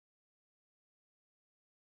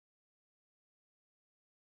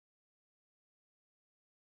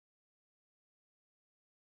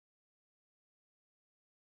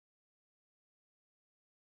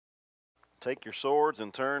Take your swords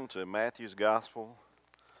and turn to Matthew's Gospel,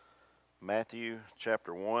 Matthew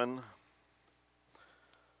chapter 1.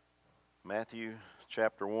 Matthew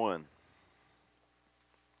chapter 1.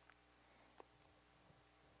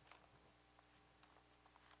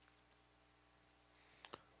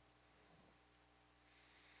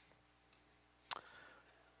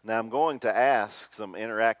 Now I'm going to ask some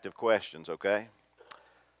interactive questions, okay?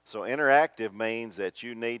 So interactive means that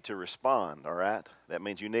you need to respond, all right? That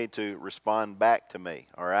means you need to respond back to me,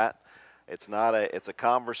 all right? It's a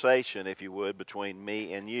conversation, if you would, between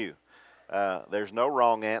me and you. There's no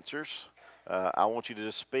wrong answers. I want you to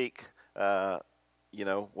just speak, what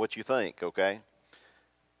you think, okay?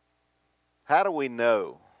 How do we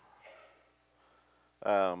know?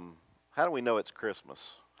 How do we know it's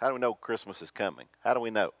Christmas? How do we know Christmas is coming? How do we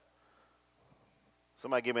know?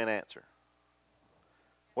 Somebody give me an answer.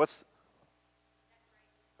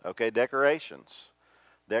 Decorations.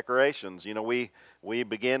 Decorations. You know, we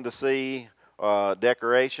begin to see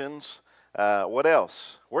decorations. What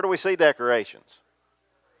else? Where do we see decorations?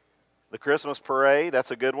 The Christmas parade, that's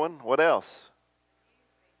a good one. What else?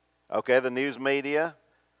 Okay, the news media.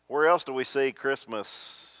 Where else do we see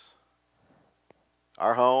Christmas?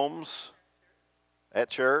 Our homes, at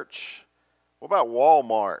church. What about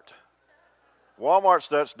Walmart? Walmart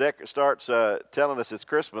starts telling us it's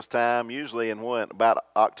Christmas time, usually in about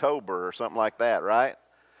October or something like that, right?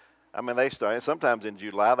 I mean, they start, sometimes in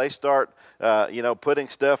July, they start, putting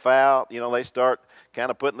stuff out. You know, they start kind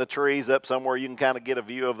of putting the trees up somewhere you can kind of get a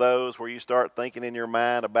view of those, where you start thinking in your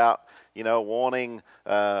mind about, wanting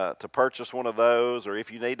to purchase one of those, or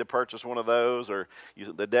if you need to purchase one of those, or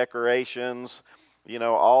the decorations,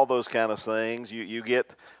 all those kind of things. You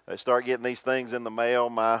start getting these things in the mail.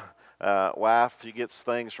 My wife, she gets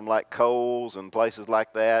things from like Kohl's and places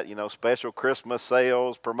like that, special Christmas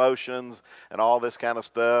sales, promotions, and all this kind of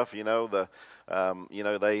stuff. They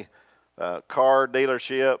car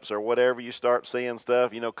dealerships or whatever, you start seeing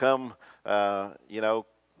stuff,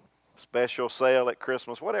 special sale at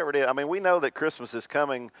Christmas, whatever it is. I mean, we know that Christmas is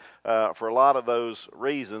coming for a lot of those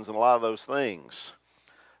reasons and a lot of those things.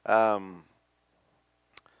 So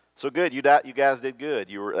good, you guys did good.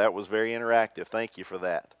 That was very interactive. Thank you for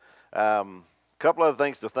that. Couple other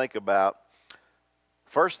things to think about.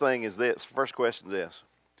 First question is this.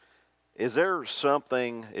 Is there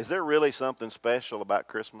really something special about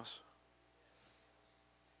Christmas?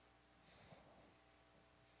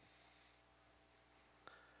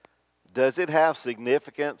 Does it have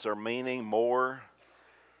significance or meaning more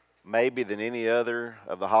maybe than any other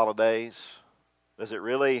of the holidays? There's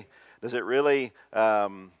really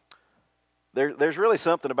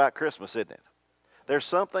something about Christmas, isn't it? There's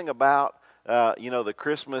something about, the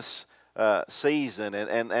Christmas season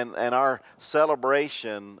and our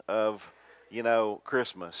celebration of,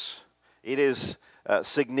 Christmas. It is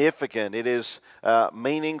significant. It is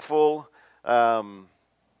meaningful. And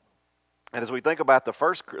as we think about the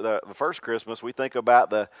first Christmas, we think about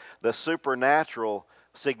the supernatural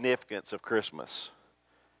significance of Christmas.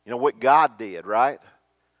 What God did, right?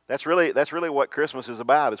 That's really what Christmas is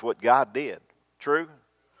about, is what God did. True?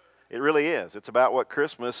 It really is. It's about what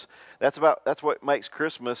Christmas, that's what makes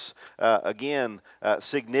Christmas,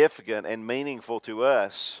 significant and meaningful to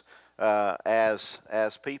us as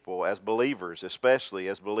people, as believers, especially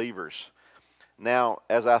as believers. Now,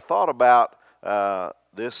 as I thought about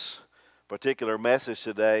this particular message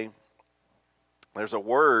today, there's a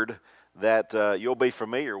word that you'll be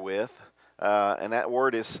familiar with, and that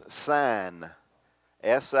word is sign.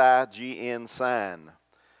 S-I-G-N, sign.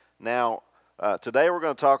 Now, today we're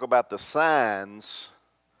going to talk about the signs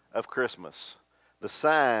of Christmas. The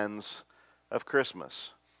signs of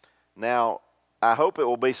Christmas. Now, I hope it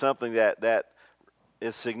will be something that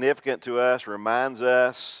is significant to us, reminds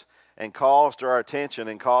us, and calls to our attention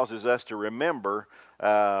and causes us to remember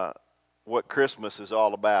what Christmas is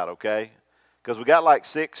all about, okay? Because we got like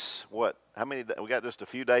we got just a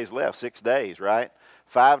few days left, 6 days, right?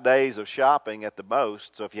 5 days of shopping at the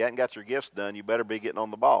most. So if you hadn't got your gifts done, you better be getting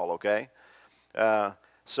on the ball, okay?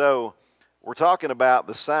 So we're talking about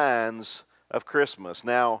the signs of Christmas.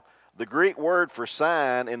 Now, the Greek word for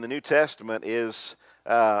sign in the New Testament is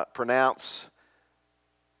pronounced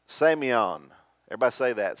semeion. Everybody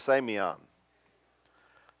say that, semeion.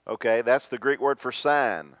 Okay, that's the Greek word for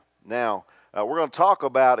sign. Now, we're going to talk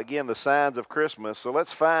about, again, the signs of Christmas. So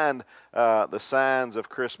let's find the signs of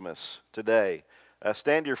Christmas today.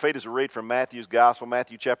 Stand to your feet as we read from Matthew's Gospel,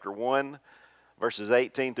 Matthew chapter 1, verses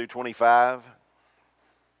 18 through 25.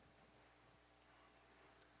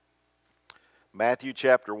 Matthew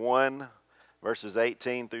chapter 1, verses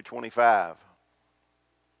 18 through 25.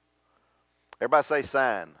 Everybody say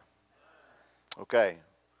sign. Okay.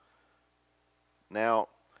 Now,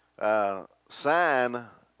 sign,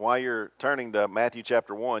 while you're turning to Matthew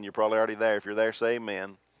chapter 1, you're probably already there. If you're there, say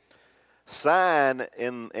amen. Sign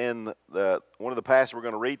in one of the passages we're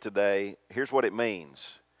going to read today, here's what it means.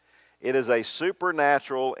 It is a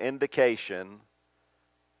supernatural indication,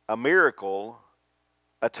 a miracle,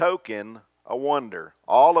 a token, a wonder.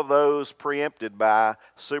 All of those preempted by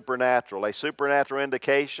supernatural. A supernatural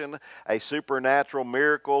indication, a supernatural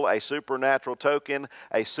miracle, a supernatural token,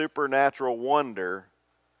 a supernatural wonder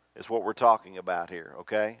is what we're talking about here,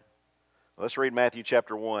 okay? Let's read Matthew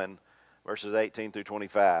chapter 1, verses 18 through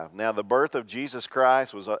 25. Now the birth of Jesus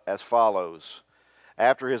Christ was as follows.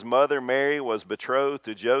 After his mother Mary was betrothed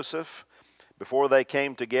to Joseph, before they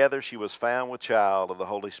came together, she was found with child of the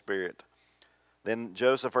Holy Spirit. Then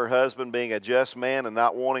Joseph, her husband, being a just man and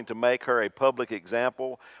not wanting to make her a public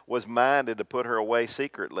example, was minded to put her away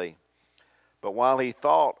secretly. But while he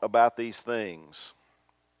thought about these things,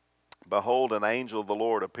 behold, an angel of the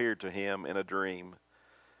Lord appeared to him in a dream,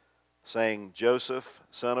 saying, Joseph,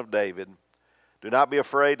 son of David, do not be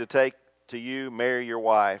afraid to take to you Mary your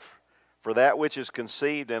wife, for that which is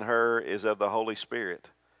conceived in her is of the Holy Spirit.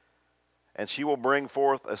 And she will bring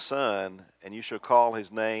forth a son, and you shall call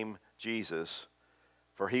his name Jesus,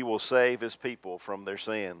 for he will save his people from their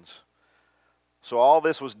sins. So all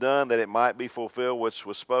this was done that it might be fulfilled which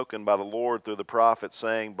was spoken by the Lord through the prophet,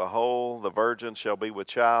 saying, Behold, the virgin shall be with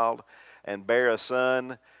child, and bear a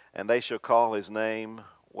son, and they shall call his name,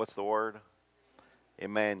 what's the word?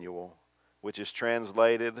 Emmanuel, which is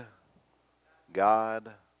translated,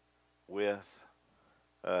 God with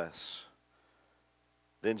us.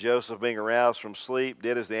 Then Joseph, being aroused from sleep,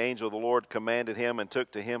 did as the angel of the Lord commanded him, and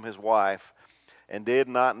took to him his wife, and did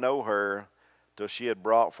not know her till she had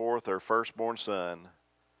brought forth her firstborn son,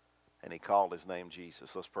 and he called his name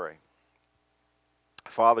Jesus. Let's pray.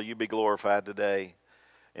 Father, you be glorified today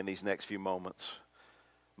in these next few moments.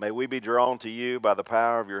 May we be drawn to you by the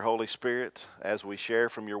power of your Holy Spirit as we share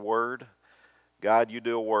from your word. God, you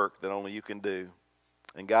do a work that only you can do.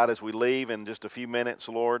 And God, as we leave in just a few minutes,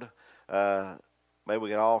 Lord, may we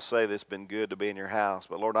can all say that it's been good to be in your house.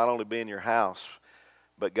 But Lord, not only be in your house,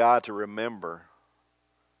 but God, to remember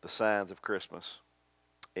the signs of Christmas.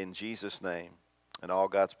 In Jesus' name. And all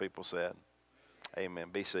God's people said, amen.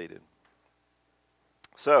 Be seated.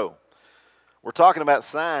 So, we're talking about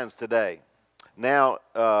signs today. Now,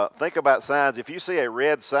 think about signs. If you see a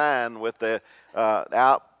red sign with the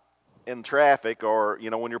out in traffic, or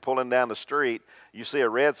when you're pulling down the street, you see a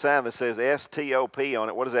red sign that says STOP on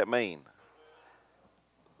it. What does that mean?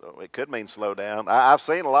 It could mean slow down. I've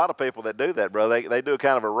seen a lot of people that do that, brother. They do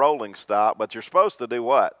kind of a rolling stop, but you're supposed to do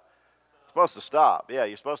what? You're supposed to stop. Yeah,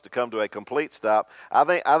 you're supposed to come to a complete stop. I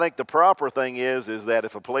think the proper thing is that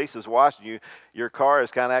if a police is watching you, your car is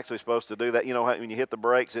kind of actually supposed to do that. You know, when you hit the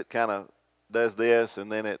brakes, it kind of does this,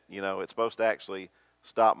 and then it's supposed to actually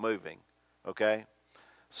stop moving. Okay?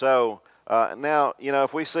 So now,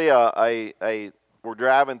 if we see we're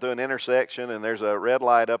driving through an intersection and there's a red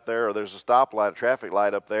light up there, or there's a stoplight, a traffic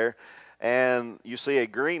light up there, and you see a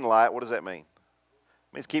green light, what does that mean?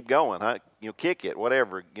 It means keep going, huh? Kick it,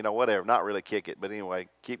 whatever, whatever. Not really kick it, but anyway,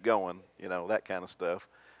 keep going, that kind of stuff.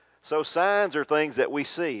 So signs are things that we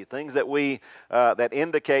see, things that that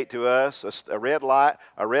indicate to us a red light.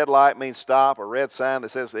 A red light means stop. A red sign that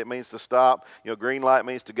says it means to stop. Green light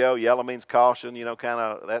means to go. Yellow means caution. Kind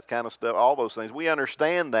of that kind of stuff. All those things. We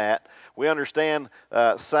understand that. We understand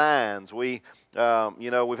signs. We've had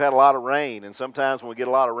a lot of rain, and sometimes when we get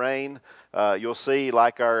a lot of rain, you'll see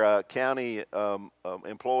like our county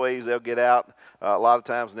employees. They'll get out a lot of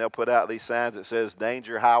times and they'll put out these signs that says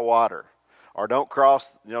danger, high water. Or don't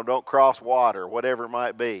cross water, whatever it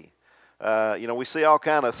might be. We see all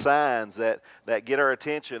kind of signs that get our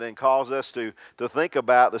attention and cause us to think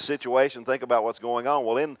about the situation, think about what's going on.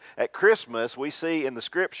 Well, at Christmas, we see in the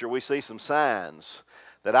Scripture, we see some signs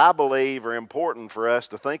that I believe are important for us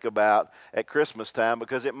to think about at Christmas time,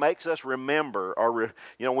 because it makes us remember. Or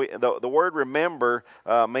the word remember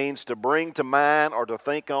means to bring to mind or to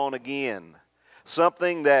think on again.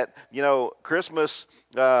 Something that, Christmas,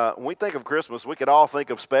 when we think of Christmas, we could all think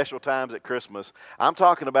of special times at Christmas. I'm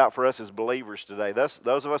talking about for us as believers today.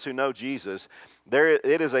 Those of us who know Jesus,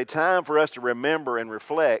 it is a time for us to remember and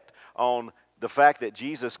reflect on the fact that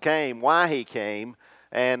Jesus came, why he came,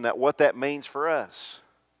 and what that means for us.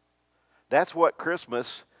 That's what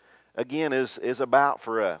Christmas, again, is about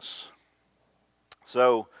for us.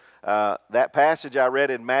 So that passage I read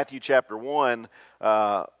in Matthew chapter 1,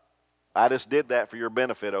 I just did that for your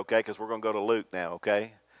benefit, okay, because we're going to go to Luke now,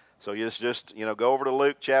 okay? So you just go over to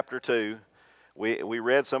Luke chapter 2. We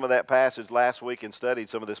read some of that passage last week and studied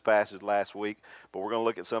some of this passage last week, but we're going to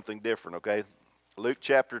look at something different, okay? Luke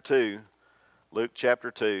chapter 2,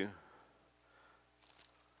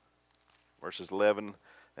 verses 11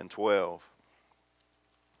 and 12.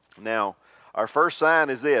 Now, our first sign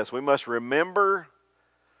is this. We must remember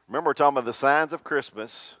we're talking about the signs of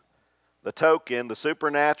Christmas, the token, the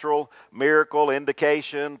supernatural miracle,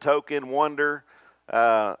 indication, token, wonder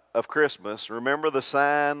of Christmas. Remember the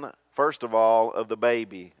sign, first of all, of the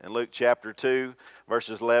baby in Luke chapter 2,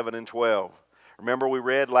 verses 11 and 12. Remember we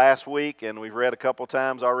read last week, and we've read a couple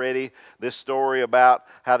times already, this story about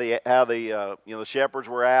how the shepherds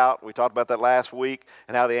were out. We talked about that last week,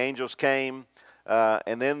 and how the angels came.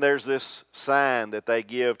 And then there's this sign that they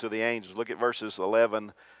give to the angels. Look at verses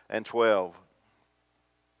 11 and 12.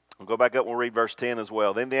 We'll go back up and we'll read verse 10 as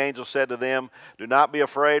well. Then the angel said to them, "Do not be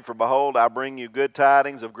afraid, for behold, I bring you good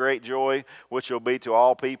tidings of great joy, which will be to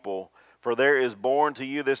all people. For there is born to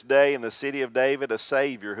you this day in the city of David a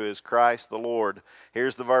Savior, who is Christ the Lord."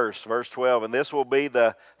 Here's the verse 12. "And this will be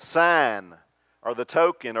the sign," or the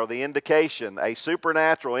token, or the indication, a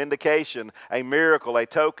supernatural indication, a miracle, a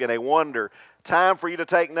token, a wonder. Time for you to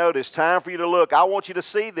take notice, time for you to look. I want you to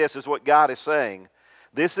see this, is what God is saying.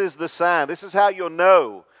 This is the sign. This is how you'll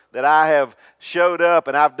know that I have showed up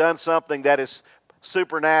and I've done something that is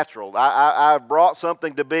supernatural. I've brought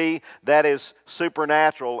something to be that is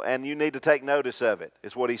supernatural, and you need to take notice of it,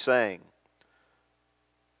 is what he's saying.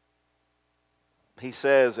 He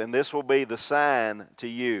says, "And this will be the sign to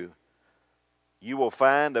you. You will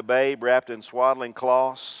find a babe wrapped in swaddling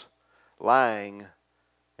cloths, lying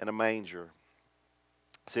in a manger."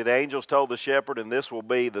 See, the angels told the shepherd, and this will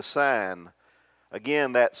be the sign.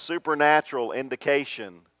 Again, that supernatural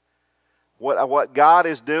indication. What God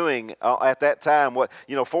is doing at that time,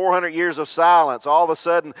 400 years of silence, all of a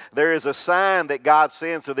sudden there is a sign that God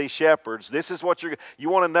sends to these shepherds. This is what you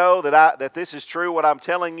want to know, that this is true, what I'm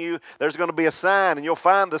telling you. There's going to be a sign, and you'll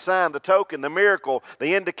find the sign, the token, the miracle,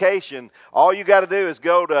 the indication. All you got to do is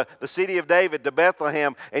go to the city of David, to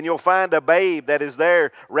Bethlehem, and you'll find a babe that is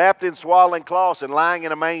there wrapped in swaddling cloths and lying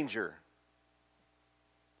in a manger.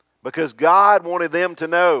 Because God wanted them to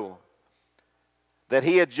know that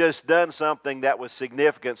He had just done something that was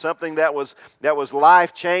significant, something that was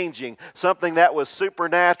life-changing, something that was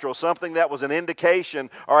supernatural, something that was an indication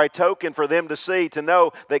or a token for them to see, to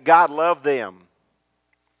know that God loved them.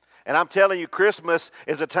 And I'm telling you, Christmas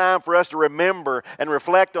is a time for us to remember and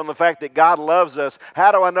reflect on the fact that God loves us.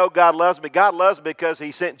 How do I know God loves me? God loves me because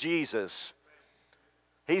He sent Jesus.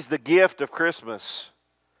 He's the gift of Christmas.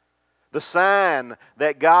 The sign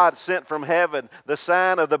that God sent from heaven, the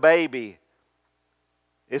sign of the baby,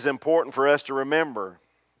 is important for us to remember.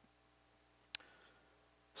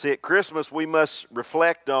 See, at Christmas we must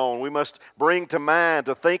reflect on, we must bring to mind,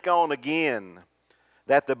 to think on again,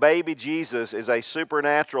 that the baby Jesus is a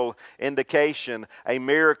supernatural indication, a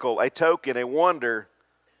miracle, a token, a wonder.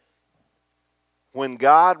 When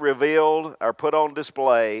God revealed or put on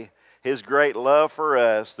display His great love for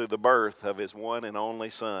us through the birth of His one and only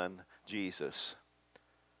Son, Jesus.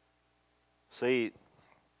 See,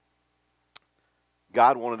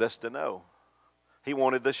 God wanted us to know. He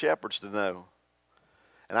wanted the shepherds to know.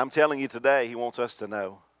 And I'm telling you today, He wants us to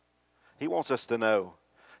know. He wants us to know.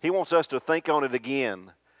 He wants us to think on it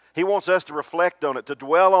again. He wants us to reflect on it, to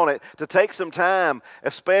dwell on it, to take some time,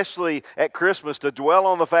 especially at Christmas, to dwell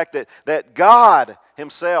on the fact that God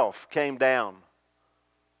Himself came down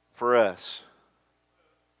for us.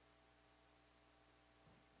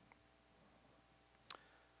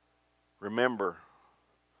 Remember,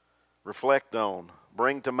 reflect on,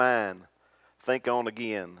 bring to mind, think on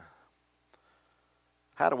again.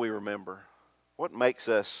 How do we remember? What makes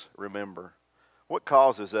us remember? What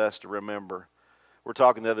causes us to remember? We're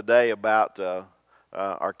talking the other day about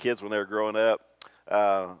our kids when they were growing up.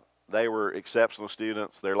 They were exceptional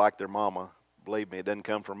students. They're like their mama. Believe me, it doesn't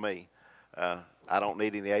come from me. I don't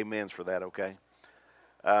need any amens for that, okay?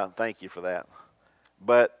 Thank you for that.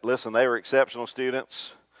 But listen, they were exceptional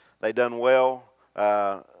students. They done well.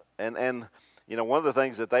 And one of the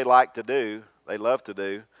things that they like to do, they love to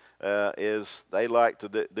do, is they like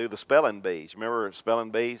to do the spelling bees. Remember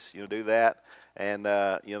spelling bees? Do that. And,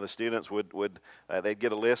 the students they'd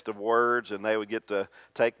get a list of words, and they would get to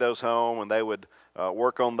take those home, and they would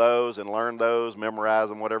work on those and learn those, memorize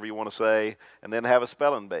them, whatever you want to say, and then have a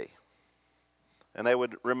spelling bee. And they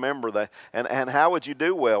would remember that. And how would you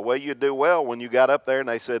do well? Well, you'd do well when you got up there and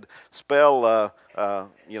they said, spell,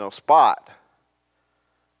 spot.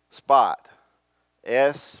 Spot.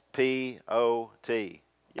 S-P-O-T.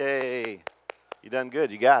 Yay. You done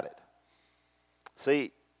good. You got it.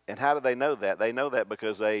 See, and how do they know that? They know that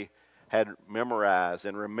because they had memorized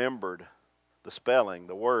and remembered the spelling,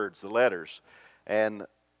 the words, the letters, and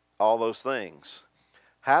all those things.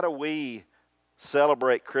 How do we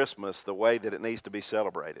celebrate Christmas the way that it needs to be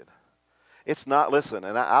celebrated? It's not, listen,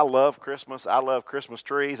 and I love Christmas. I love Christmas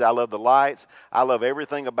trees. I love the lights. I love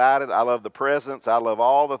everything about it. I love the presents. I love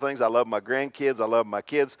all the things. I love my grandkids. I love my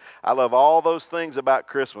kids. I love all those things about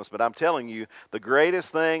Christmas. But I'm telling you, the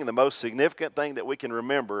greatest thing, the most significant thing that we can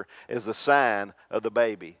remember is the sign of the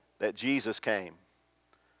baby, that Jesus came.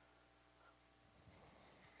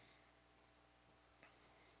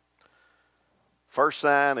 First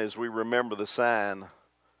sign is we remember the sign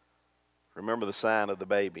of the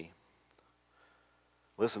baby.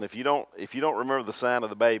 Listen, if you don't remember the sign of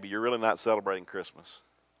the baby, you're really not celebrating Christmas.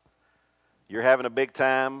 You're having a big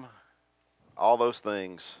time, all those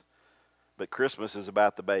things, but Christmas is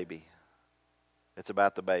about the baby. It's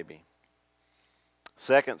about the baby.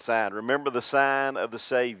 Second sign, remember the sign of the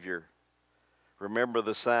Savior. Remember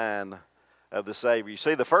the sign of the Savior. You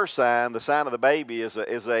see, the first sign, the sign of the baby, is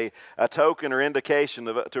a token or indication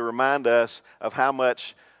to remind us of how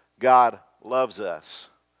much God loves us,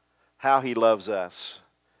 how He loves us.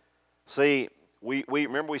 See, we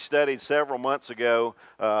remember we studied several months ago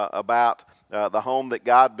about the home that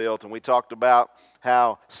God built, and we talked about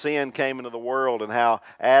how sin came into the world and how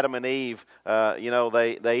Adam and Eve,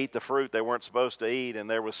 they eat the fruit they weren't supposed to eat, and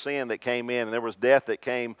there was sin that came in, and there was death that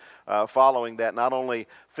came following that. Not only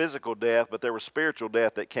physical death, but there was spiritual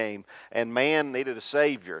death that came, and man needed a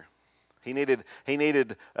Savior. He needed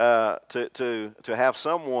to have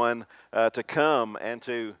someone to come and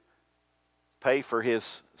to pay for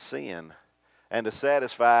his sin and to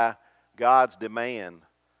satisfy God's demand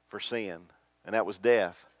for sin, and that was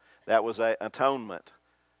death. That was an atonement.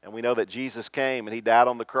 And we know that Jesus came and He died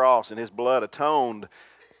on the cross, and His blood atoned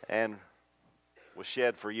and was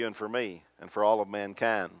shed for you and for me and for all of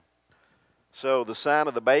mankind. So the sign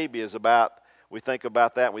of the baby is about, we think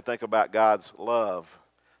about that and we think about God's love.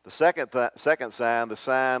 The second sign, the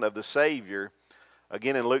sign of the Savior,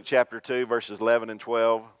 again in Luke chapter 2, verses 11 and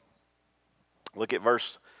 12. Look at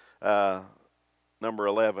verse number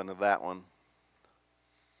 11 of that one.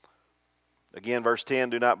 Again, verse 10,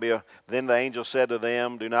 Then the angel said to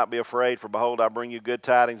them, Do not be afraid, for behold, I bring you good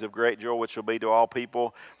tidings of great joy, which shall be to all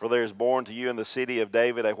people. For there is born to you in the city of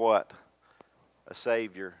David a what? A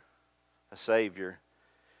Savior. A Savior.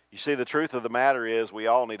 You see, the truth of the matter is we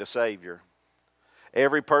all need a Savior.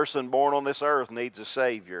 Every person born on this earth needs a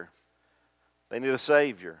Savior. They need a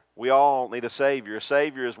Savior. We all need a Savior. A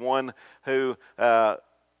Savior is one who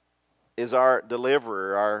is our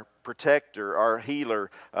deliverer, our protector, our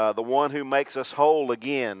healer, the one who makes us whole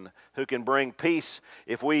again, who can bring peace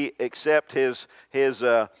if we accept His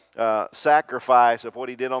sacrifice of what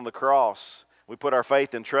He did on the cross. We put our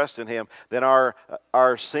faith and trust in Him, then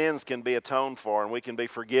our sins can be atoned for, and we can be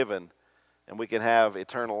forgiven, and we can have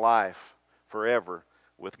eternal life forever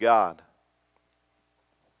with God.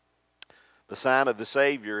 The sign of the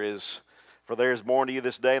Savior is, For there is born to you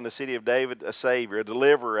this day in the city of David a Savior, a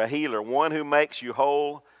deliverer, a healer, one who makes you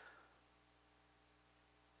whole,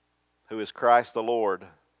 who is Christ the Lord,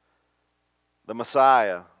 the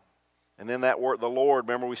Messiah. And then that word, the Lord,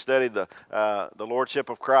 remember we studied the Lordship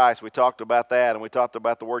of Christ. We talked about that, and we talked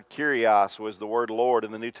about the word Kyrios was the word Lord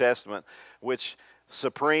in the New Testament, which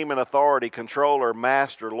supreme in authority, controller,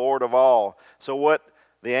 master, Lord of all. So what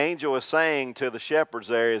the angel is saying to the shepherds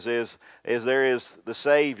there is there is the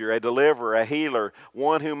Savior, a deliverer, a healer,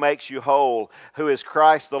 one who makes you whole, who is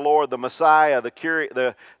Christ the Lord, the Messiah,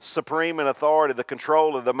 the supreme in authority, the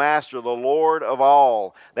controller, the master, the Lord of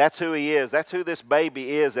all. That's who He is. That's who this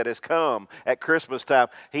baby is that has come at Christmas time.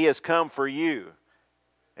 He has come for you.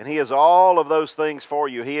 And He is all of those things for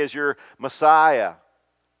you. He is your Messiah,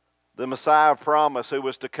 the Messiah of promise who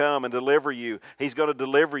was to come and deliver you. He's going to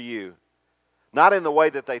deliver you. Not in the way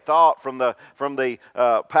that they thought from the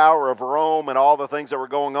power of Rome and all the things that were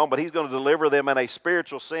going on, but He's going to deliver them in a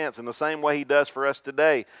spiritual sense in the same way He does for us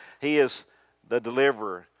today. He is the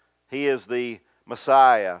deliverer. He is the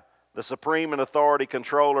Messiah, the supreme in authority,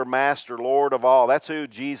 controller, master, Lord of all. That's who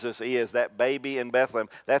Jesus is, that baby in Bethlehem.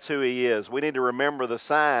 That's who He is. We need to remember the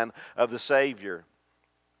sign of the Savior.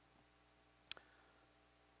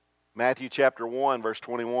 Matthew chapter 1, verse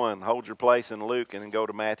 21. Hold your place in Luke and then go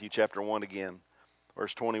to Matthew chapter 1 again,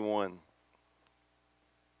 verse 21.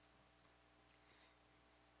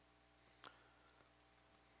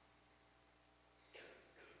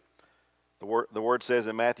 The word says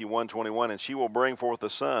in Matthew 1:21, And she will bring forth a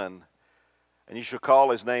son, and you shall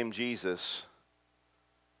call his name Jesus.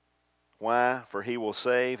 Why? For he will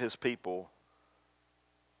save his people.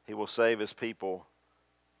 He will save his people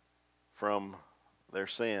from their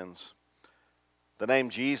sins. The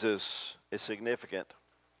name Jesus is significant.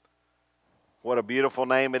 What a beautiful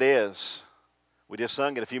name it is. We just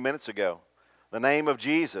sung it a few minutes ago. The name of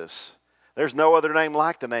Jesus. There's no other name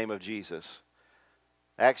like the name of Jesus.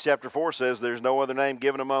 Acts chapter 4 says there's no other name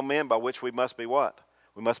given among men by which we must be what?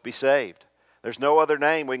 We must be saved. There's no other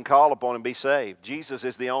name we can call upon and be saved. Jesus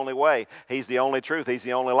is the only way. He's the only truth. He's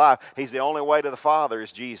the only life. He's the only way to the Father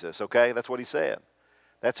is Jesus, okay? That's what he said.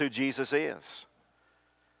 That's who Jesus is.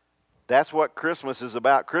 That's what Christmas is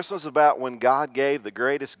about. Christmas is about when God gave the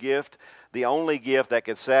greatest gift, the only gift that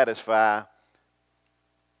could satisfy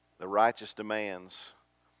the righteous demands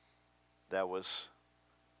that was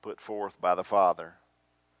put forth by the Father.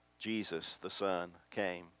 Jesus, the Son,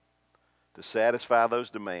 came to satisfy those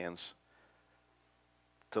demands,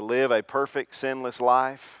 to live a perfect, sinless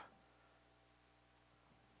life,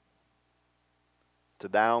 to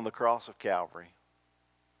die on the cross of Calvary,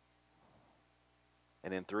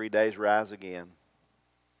 and in 3 days rise again.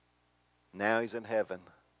 Now he's in heaven,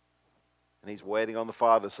 and he's waiting on the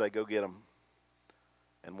Father to say, go get him.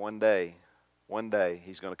 And one day,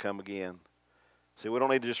 he's going to come again. See, we don't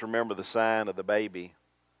need to just remember the sign of the baby,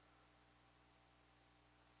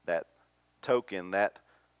 that token, that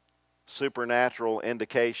supernatural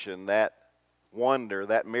indication, that wonder,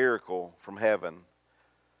 that miracle from heaven.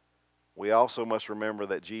 We also must remember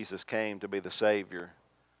that Jesus came to be the Savior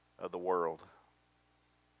of the world.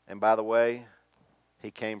 And by the way,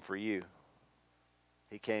 he came for you.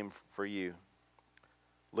 He came for you.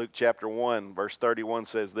 Luke chapter 1, verse 31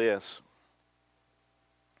 says this.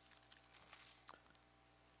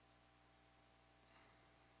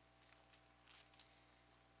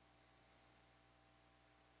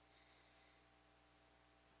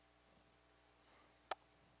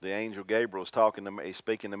 The angel Gabriel is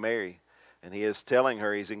speaking to Mary, and he is telling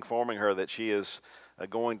her, he's informing her that she is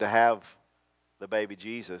going to have the baby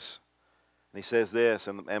Jesus. And he says this,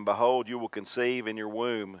 and behold, you will conceive in your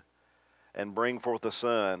womb and bring forth a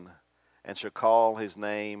son, and shall call his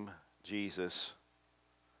name Jesus.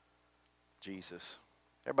 Jesus.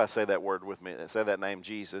 Everybody say that word with me. Say that name,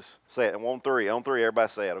 Jesus. Say it. And on three, everybody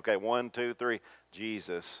say it. Okay, 1, 2, 3.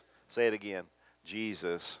 Jesus. Say it again.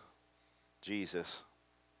 Jesus. Jesus.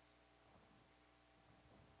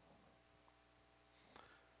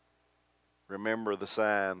 Remember the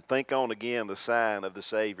sign. Think on again the sign of the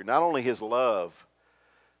Savior. Not only his love.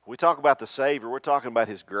 When we talk about the Savior, we're talking about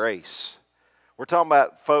his grace. We're talking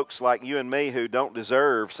about folks like you and me who don't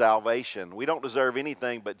deserve salvation. We don't deserve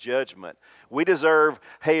anything but judgment. We deserve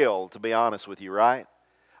hell, to be honest with you, right?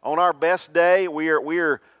 On our best day,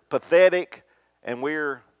 we're pathetic and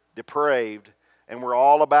we're depraved and we're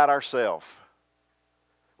all about ourselves.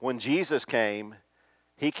 When Jesus came,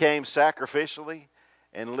 he came sacrificially.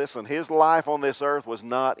 And listen, his life on this earth was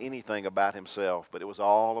not anything about himself, but it was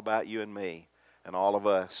all about you and me and all of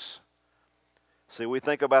us. See, we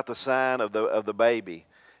think about the sign of the baby,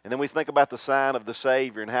 and then we think about the sign of the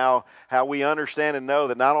Savior and how we understand and know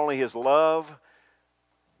that not only his love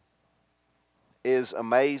is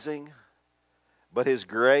amazing, but his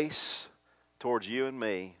grace towards you and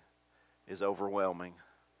me is overwhelming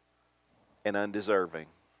and undeserving.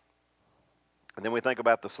 And then we think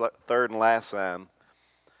about the third and last sign.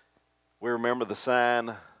 We remember the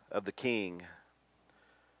sign of the King.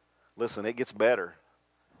 Listen, it gets better.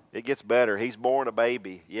 It gets better. He's born a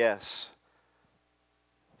baby, yes.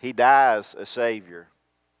 He dies a Savior.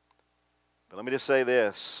 But let me just say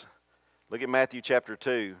this. Look at Matthew chapter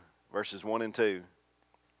 2, verses 1 and 2.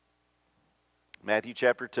 Matthew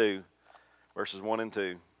chapter 2, verses 1 and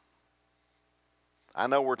 2. I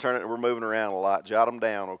know we're moving around a lot. Jot them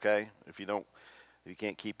down, okay? If you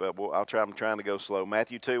can't keep up, I'm trying to go slow.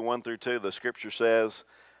 Matthew 2, 1 through 2, the scripture says,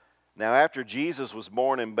 now after Jesus was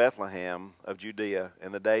born in Bethlehem of Judea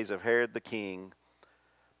in the days of Herod the king,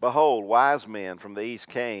 behold, wise men from the east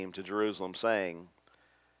came to Jerusalem, saying,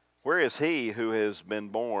 where is he who has been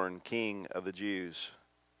born King of the Jews?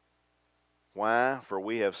 Why? For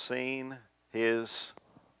we have seen his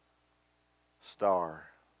star.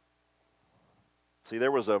 See,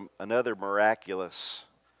 there was another miraculous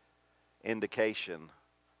indication,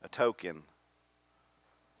 a token,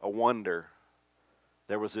 a wonder.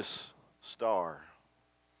 There was this star.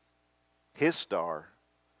 His star.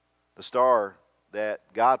 The star that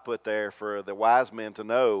God put there for the wise men to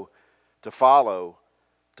know, to follow,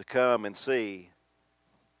 to come and see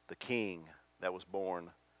the King that was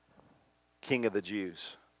born, King of the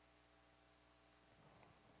Jews.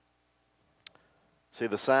 See,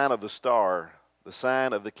 the sign of the star, the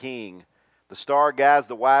sign of the King. The star guides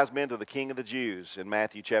the wise men to the King of the Jews in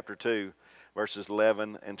Matthew chapter 2, verses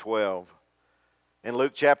 11 and 12. In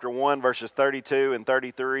Luke chapter 1, verses 32 and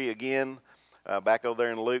 33, again, back over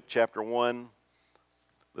there in Luke chapter 1,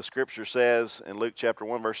 the scripture says in Luke chapter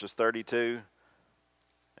 1 verses 32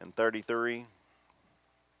 and 33.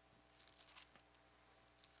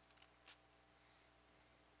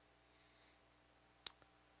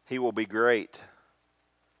 He will be great.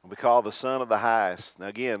 Will be called the Son of the Highest. Now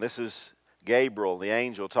again, this is Gabriel, the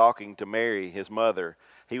angel, talking to Mary, his mother.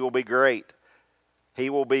 He will be great. He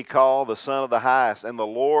will be called the Son of the Highest, and the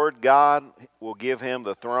Lord God will give him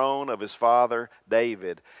the throne of his father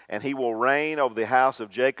David, and he will reign over the house of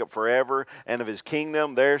Jacob forever, and of his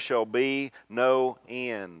kingdom there shall be no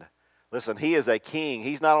end. Listen, he is a king.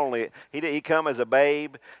 He's not only, he come as a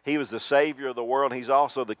babe, he was the Savior of the world, and he's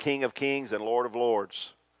also the King of kings and Lord of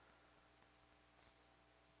lords.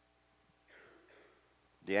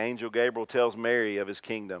 The angel Gabriel tells Mary of his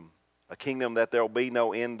kingdom, a kingdom that there will be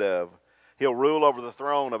no end of. He'll rule over the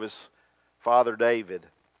throne of his father David.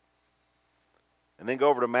 And then go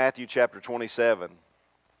over to Matthew chapter 27.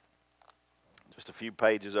 Just a few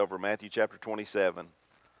pages over, Matthew chapter 27.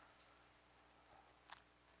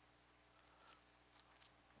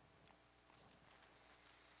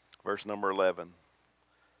 Verse number 11.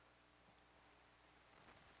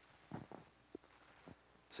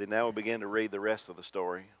 See, now we begin to read the rest of the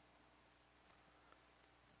story.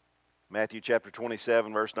 Matthew chapter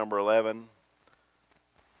 27, verse number 11.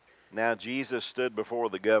 Now Jesus stood before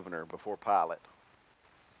the governor, before Pilate.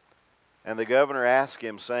 And the governor asked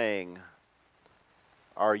him, saying,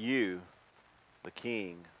 Are you the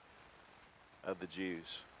king of the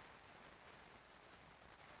Jews?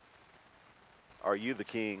 Are you the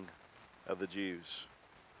king of the Jews?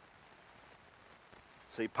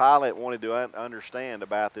 See, Pilate wanted to understand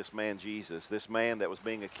about this man Jesus, this man that was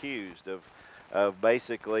being accused of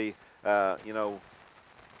basically,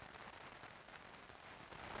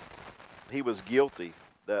 he was guilty.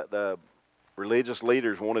 The religious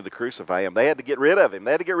leaders wanted to crucify him. They had to get rid of him.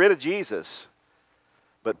 They had to get rid of Jesus.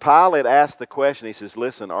 But Pilate asked the question. He says,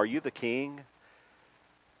 listen, are you the king?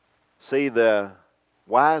 See, the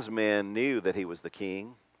wise men knew that he was the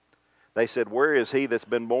king. They said, where is he that's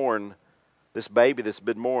been born, this baby that's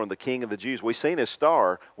been born, the king of the Jews? We've seen his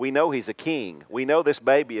star. We know he's a king. We know this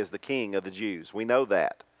baby is the king of the Jews. We know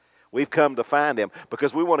that. We've come to find him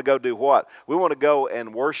because we want to go do what? We want to go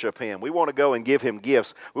and worship him. We want to go and give him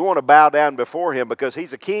gifts. We want to bow down before him because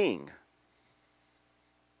he's a king.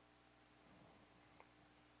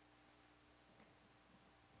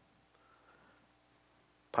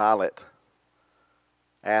 Pilate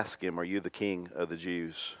asked him, are you the king of the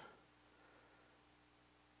Jews?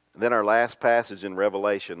 And then our last passage in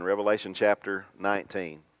Revelation, Revelation chapter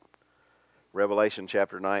 19. Revelation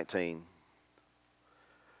chapter 19.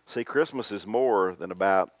 See, Christmas is more than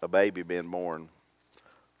about a baby being born.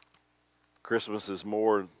 Christmas is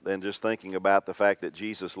more than just thinking about the fact that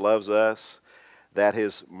Jesus loves us, that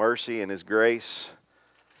his mercy and his grace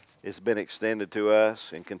has been extended to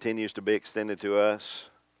us and continues to be extended to us.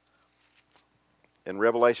 In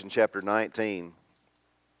Revelation chapter 19,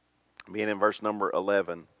 beginning in verse number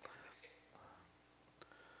 11,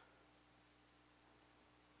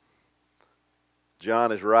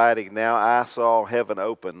 John is writing, now I saw heaven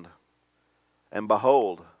opened, and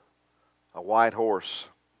behold, a white horse.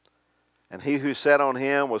 And he who sat on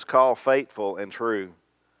him was called Faithful and True.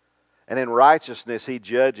 And in righteousness he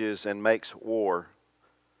judges and makes war.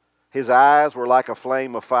 His eyes were like a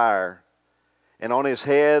flame of fire, and on his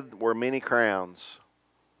head were many crowns.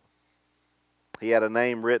 He had a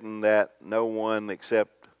name written that no one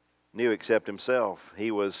knew except himself.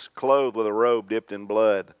 He was clothed with a robe dipped in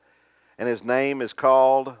blood. And his name is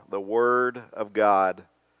called the Word of God.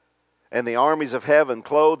 And the armies of heaven,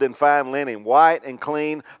 clothed in fine linen, white and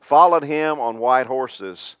clean, followed him on white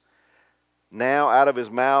horses. Now out of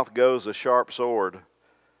his mouth goes a sharp sword,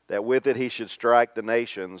 that with it he should strike the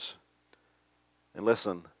nations. And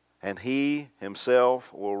listen, and he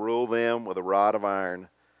himself will rule them with a rod of iron.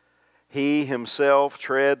 He himself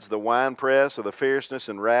treads the winepress of the fierceness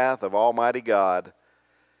and wrath of Almighty God.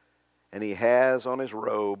 And he has on his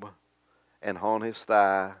robe and on his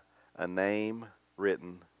thigh a name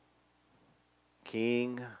written,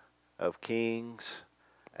 King of Kings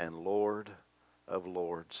and Lord of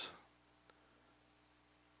Lords.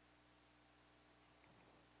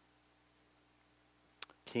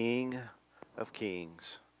 King of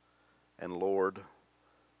Kings and Lord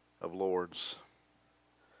of Lords.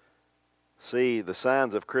 See, the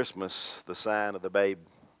signs of Christmas, the sign of the babe,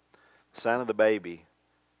 the sign of the baby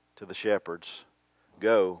to the shepherds.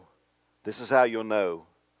 Go. This is how you'll know.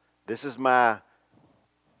 This is my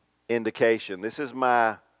indication. This is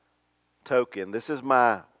my token. This is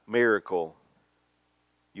my miracle.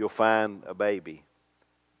 You'll find a baby.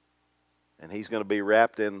 And he's going to be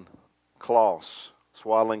wrapped in cloths,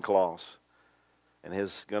 swaddling cloths. And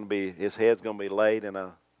his head's going to be laid in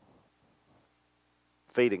a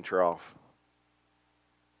feeding trough.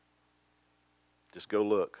 Just go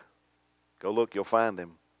look. Go look, you'll find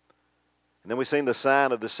him. And then we've seen the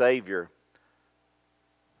sign of the Savior.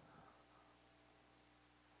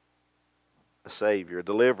 A Savior, a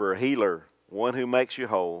deliverer, a healer, one who makes you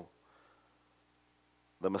whole.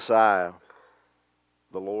 The Messiah,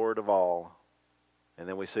 the Lord of all. And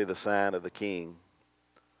then we see the sign of the King.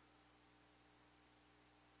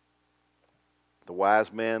 The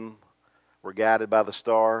wise men were guided by the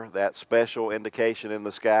star, that special indication in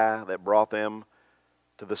the sky that brought them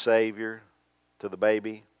to the Savior, to the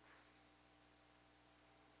baby.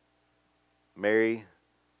 Mary,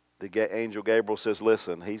 the angel Gabriel says,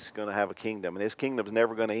 listen, he's going to have a kingdom, and his kingdom's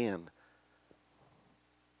never going to end.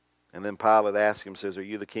 And then Pilate asks him, says, are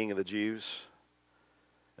you the king of the Jews?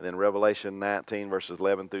 And then Revelation 19, verses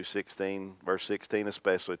 11 through 16, verse 16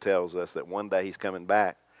 especially, tells us that one day he's coming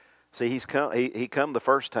back. See, he come the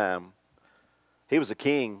first time. He was a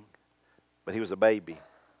king, but he was a baby.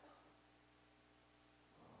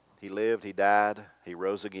 He lived, he died, he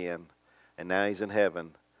rose again, and now he's in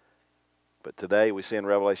heaven. But today we see in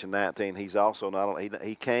Revelation 19, he's also not only,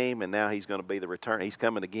 he came and now he's going to be the return. He's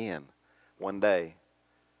coming again one day.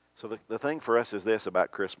 So the thing for us is this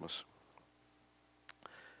about Christmas.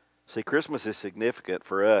 See, Christmas is significant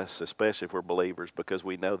for us, especially if we're believers, because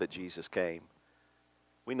we know that Jesus came.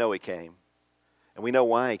 We know he came. And we know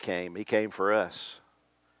why he came. He came for us.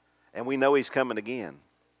 And we know he's coming again.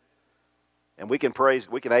 And we can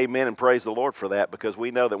amen and praise the Lord for that, because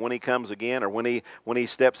we know that when he comes again, or when he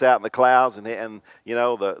steps out in the clouds and you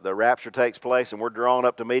know the rapture takes place and we're drawn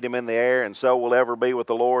up to meet him in the air, and so we'll ever be with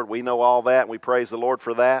the Lord. We know all that, and we praise the Lord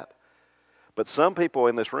for that. But some people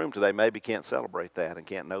in this room today maybe can't celebrate that and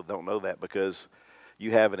don't know that because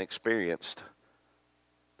you haven't experienced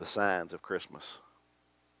the signs of Christmas.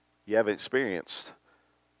 You haven't experienced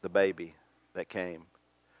the baby that came.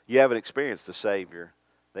 You haven't experienced the Savior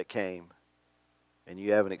that came. And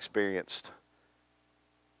you haven't experienced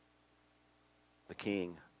the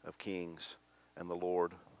King of Kings and the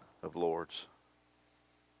Lord of Lords.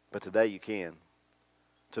 But today you can.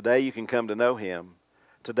 Today you can come to know him.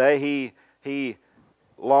 Today he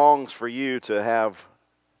longs for you to have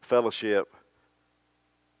fellowship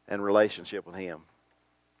and relationship with him.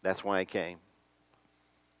 That's why he came.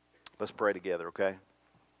 Let's pray together, okay?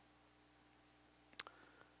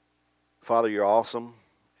 Father, you're awesome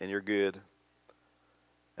and you're good.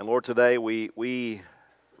 And Lord, today we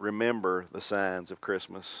remember the signs of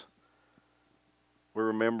Christmas. We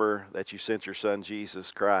remember that you sent your Son,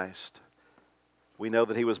 Jesus Christ. We know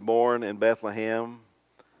that he was born in Bethlehem.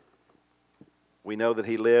 We know that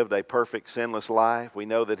he lived a perfect, sinless life. We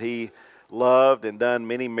know that he loved and done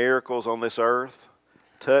many miracles on this earth,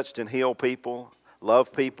 touched and healed people,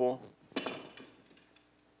 loved people.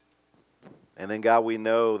 And then, God, we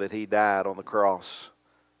know that he died on the cross.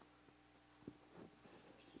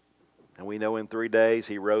 And we know in 3 days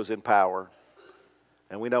he rose in power.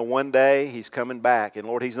 And we know one day he's coming back. And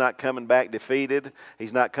Lord, he's not coming back defeated.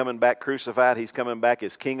 He's not coming back crucified. He's coming back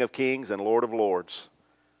as King of Kings and Lord of Lords.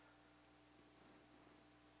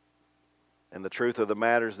 And the truth of the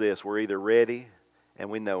matter is this: we're either ready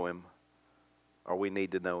and we know him, or we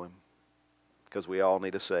need to know him, because we all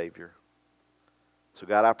need a Savior. So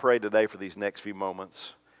God, I pray today for these next few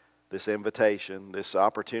moments, this invitation, this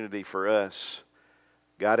opportunity for us.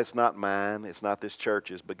 God, it's not mine, it's not this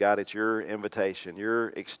church's, but God, it's your invitation, your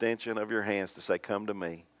extension of your hands to say, come to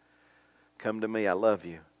me. Come to me, I love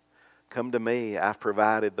you. Come to me, I've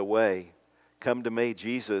provided the way. Come to me,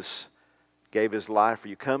 Jesus gave his life for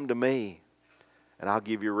you. Come to me, and I'll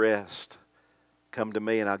give you rest. Come to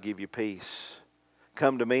me, and I'll give you peace.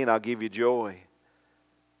 Come to me, and I'll give you joy.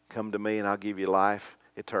 Come to me, and I'll give you life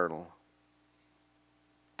eternal.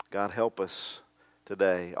 God, help us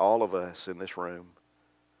today, all of us in this room,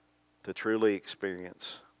 to truly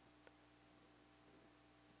experience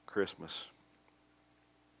Christmas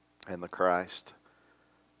and the Christ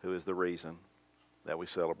who is the reason that we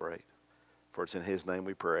celebrate. For it's in his name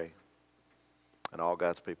we pray. And all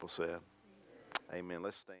God's people said, amen.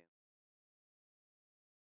 Let's stand.